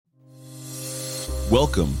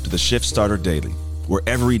Welcome to the Shift Starter Daily, where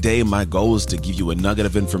every day my goal is to give you a nugget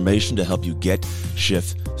of information to help you get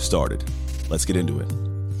shift started. Let's get into it.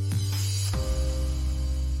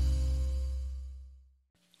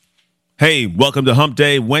 Hey, welcome to Hump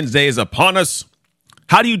Day. Wednesday is upon us.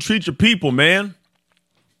 How do you treat your people, man?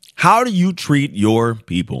 How do you treat your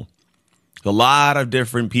people? A lot of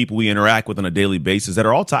different people we interact with on a daily basis that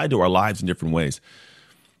are all tied to our lives in different ways.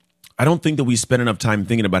 I don't think that we spend enough time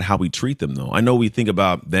thinking about how we treat them, though. I know we think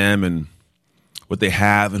about them and what they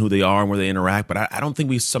have and who they are and where they interact, but I don't think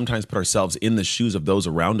we sometimes put ourselves in the shoes of those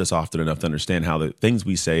around us often enough to understand how the things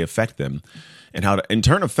we say affect them and how it in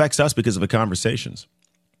turn affects us because of the conversations.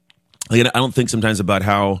 Like, I don't think sometimes about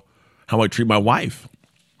how I treat my wife.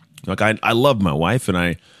 Like, I love my wife and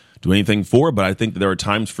I do anything for her, but I think that there are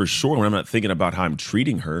times for sure when I'm not thinking about how I'm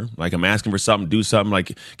treating her. Like, I'm asking for something, do something, like,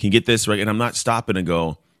 can you get this right? And I'm not stopping and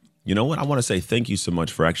go, you know what? I want to say thank you so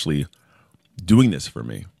much for actually doing this for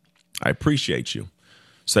me. I appreciate you.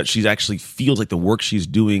 So that she actually feels like the work she's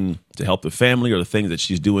doing to help the family or the things that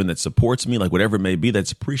she's doing that supports me, like whatever it may be,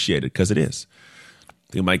 that's appreciated, because it is.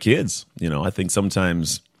 Think of my kids. I think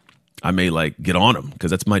sometimes I may get on them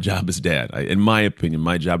because that's my job as dad. In my opinion,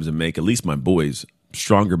 my job is to make at least my boys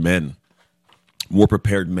stronger men, more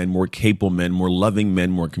prepared men, more capable men, more loving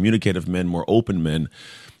men, more communicative men, more open men.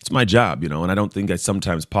 It's my job, and I don't think I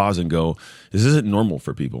sometimes pause and go, this isn't normal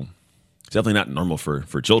for people. It's definitely not normal for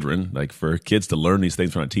children, like for kids to learn these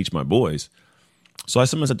things when I teach my boys. So I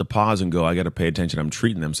sometimes have to pause and go, I got to pay attention. I'm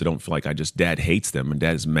treating them so I don't feel like dad hates them and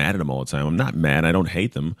dad is mad at them all the time. I'm not mad. I don't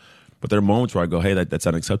hate them. But there are moments where I go, hey, that's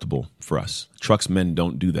unacceptable for us. Trucks men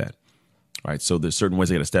don't do that. All right, so there's certain ways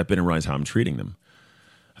I got to step in and realize how I'm treating them.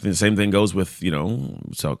 I think the same thing goes with,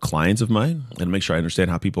 so clients of mine, and make sure I understand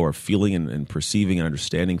how people are feeling and perceiving and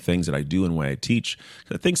understanding things that I do and the way I teach.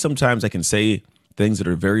 I think sometimes I can say things that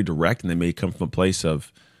are very direct and they may come from a place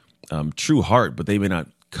of true heart, but they may not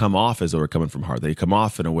come off as though they're coming from heart. They come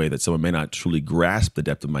off in a way that someone may not truly grasp the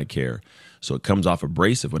depth of my care. So it comes off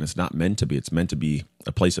abrasive when it's not meant to be. It's meant to be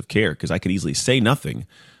a place of care, because I could easily say nothing.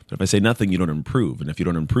 But if I say nothing, you don't improve. And if you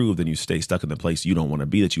don't improve, then you stay stuck in the place you don't want to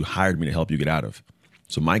be, that you hired me to help you get out of.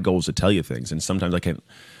 So my goal is to tell you things, and sometimes I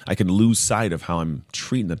can lose sight of how I'm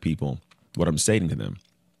treating the people, what I'm saying to them.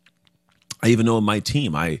 I even know in my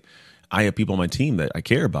team, I have people on my team that I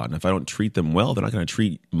care about, and if I don't treat them well, they're not going to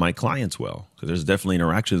treat my clients well, because there's definitely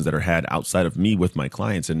interactions that are had outside of me with my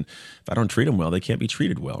clients, and if I don't treat them well, they can't be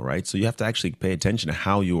treated well, right? So you have to actually pay attention to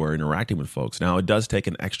how you are interacting with folks. Now, it does take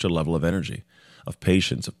an extra level of energy, of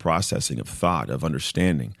patience, of processing, of thought, of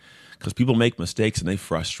understanding, because people make mistakes and they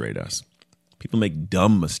frustrate us. People make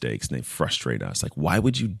dumb mistakes and they frustrate us. Like, why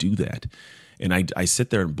would you do that? And I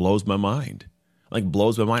sit there and blows my mind.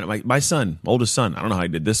 Blows my mind. My son, oldest son, I don't know how he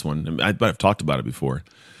did this one, but I've talked about it before.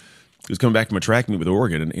 He was coming back from a track meet with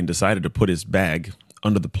Oregon and decided to put his bag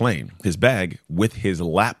under the plane. His bag with his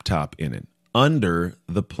laptop in it, under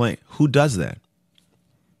the plane. Who does that?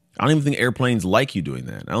 I don't even think airplanes like you doing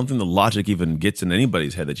that. I don't think the logic even gets in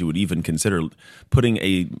anybody's head that you would even consider putting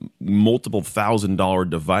a multiple $1,000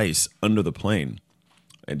 device under the plane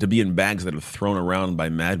and to be in bags that are thrown around by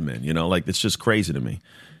madmen. It's just crazy to me.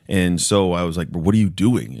 And so I was like, what are you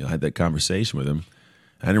doing? I had that conversation with him.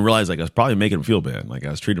 I didn't realize I was probably making him feel bad. I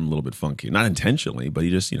was treating him a little bit funky, not intentionally, but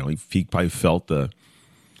he just, he probably felt the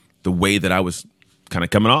way that I was kind of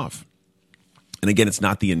coming off. And again, it's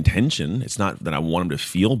not the intention. It's not that I want him to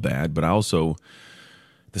feel bad, but I also,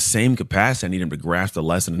 the same capacity, I need him to grasp the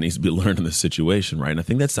lesson that needs to be learned in this situation, right? And I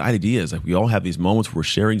think that's the idea, is we all have these moments where we're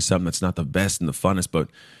sharing something that's not the best and the funnest, but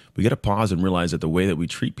we got to pause and realize that the way that we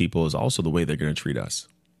treat people is also the way they're going to treat us.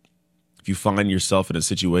 If you find yourself in a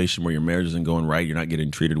situation where your marriage isn't going right, you're not getting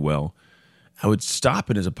treated well, I would stop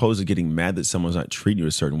it, as opposed to getting mad that someone's not treating you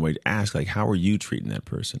a certain way, to ask, how are you treating that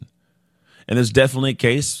person? And there's definitely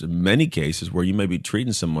many cases where you may be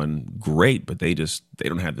treating someone great, but they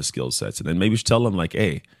don't have the skill sets. And then maybe you should tell them,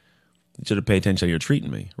 hey, you should have paid attention to how you're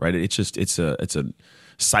treating me, right? It's a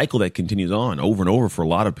cycle that continues on over and over for a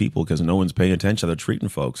lot of people, because no one's paying attention to how they're treating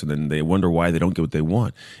folks, and then they wonder why they don't get what they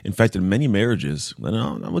want. In fact, in many marriages,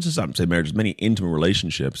 many intimate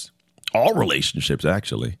relationships, all relationships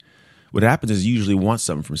actually, what happens is you usually want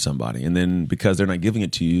something from somebody, and then because they're not giving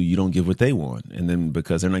it to you, you don't give what they want. And then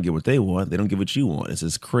because they're not getting what they want, they don't give what you want. It's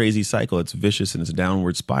this crazy cycle. It's vicious and it's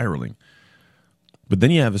downward spiraling. But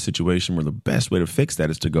then you have a situation where the best way to fix that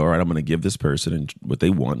is to go, all right, I'm going to give this person what they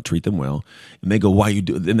want, treat them well. And they go, why you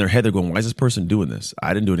do? In their head, they're going, why is this person doing this?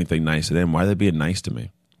 I didn't do anything nice to them. Why are they being nice to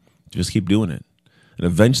me? Just keep doing it. And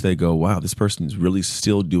eventually they go, wow, this person is really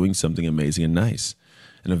still doing something amazing and nice.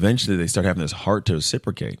 And eventually they start having this heart to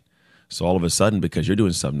reciprocate. So all of a sudden, because you're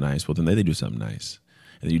doing something nice, well, then they do something nice.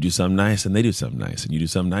 And then you do something nice, and they do something nice. And you do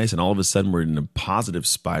something nice, and all of a sudden we're in a positive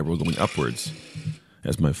spiral going upwards,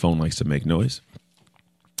 as my phone likes to make noise.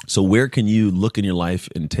 So where can you look in your life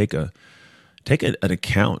and take an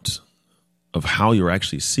account of how you're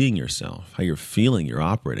actually seeing yourself, how you're feeling, you're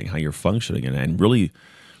operating, how you're functioning, and really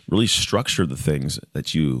structure the things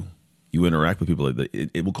that you interact with people.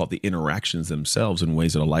 We'll call it the interactions themselves in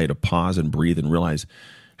ways that allow you to pause and breathe and realize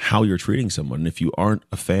how you're treating someone. And if you aren't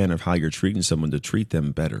a fan of how you're treating someone, to treat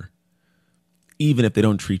them better, even if they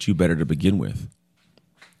don't treat you better to begin with.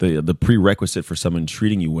 The prerequisite for someone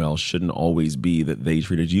treating you well shouldn't always be that they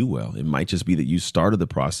treated you well. It might just be that you started the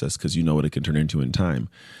process because you know what it can turn into in time.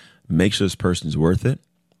 Make sure this person's worth it.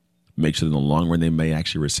 Make sure in the long run they may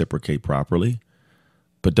actually reciprocate properly.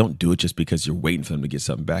 But don't do it just because you're waiting for them to get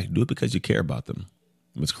something back. Do it because you care about them.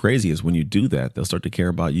 What's crazy is when you do that, they'll start to care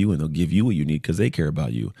about you and they'll give you what you need because they care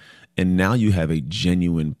about you. And now you have a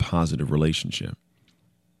genuine positive relationship.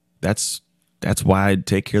 That's why I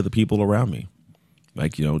take care of the people around me.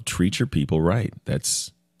 Like, treat your people right.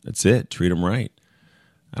 That's it. Treat them right.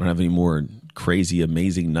 I don't have any more crazy,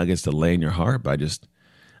 amazing nuggets to lay in your heart, but I just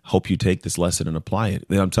hope you take this lesson and apply it.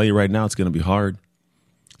 And I'm telling you right now, it's going to be hard.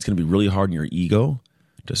 It's going to be really hard in your ego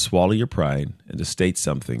to swallow your pride and to state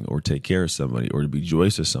something or take care of somebody or to be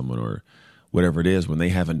joyous to someone or whatever it is when they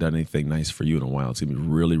haven't done anything nice for you in a while. It's going to be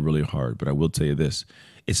really, really hard. But I will tell you this.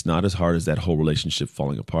 It's not as hard as that whole relationship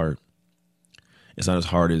falling apart. It's not as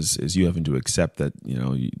hard as you having to accept that,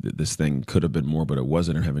 this thing could have been more, but it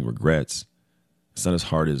wasn't, and having regrets. It's not as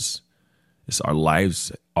hard as our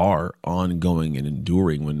lives are ongoing and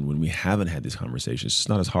enduring when we haven't had these conversations. It's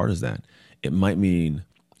not as hard as that. It might mean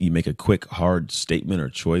you make a quick, hard statement or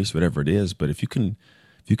choice, whatever it is. But if you can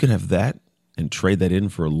have that and trade that in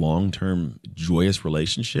for a long-term, joyous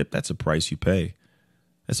relationship, that's a price you pay.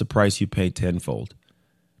 That's a price you pay tenfold.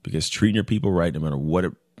 Because treating your people right, no matter what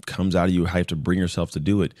it comes out of you, how you have to bring yourself to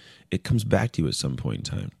do it, it comes back to you at some point in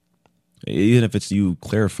time. Even if it's you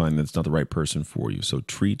clarifying that it's not the right person for you. So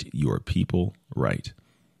treat your people right.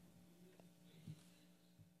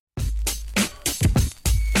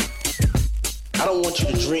 I don't want you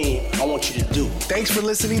to dream. I want you to do. Thanks for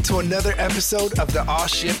listening to another episode of the Aw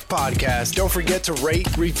Shift Podcast. Don't forget to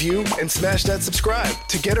rate, review, and smash that subscribe.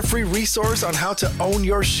 To get a free resource on how to own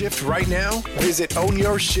your shift right now, visit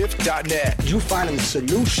ownyourshift.net. You finding the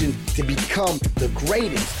solution to become the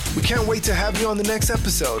greatest. We can't wait to have you on the next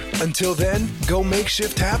episode. Until then, go make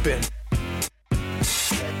shift happen.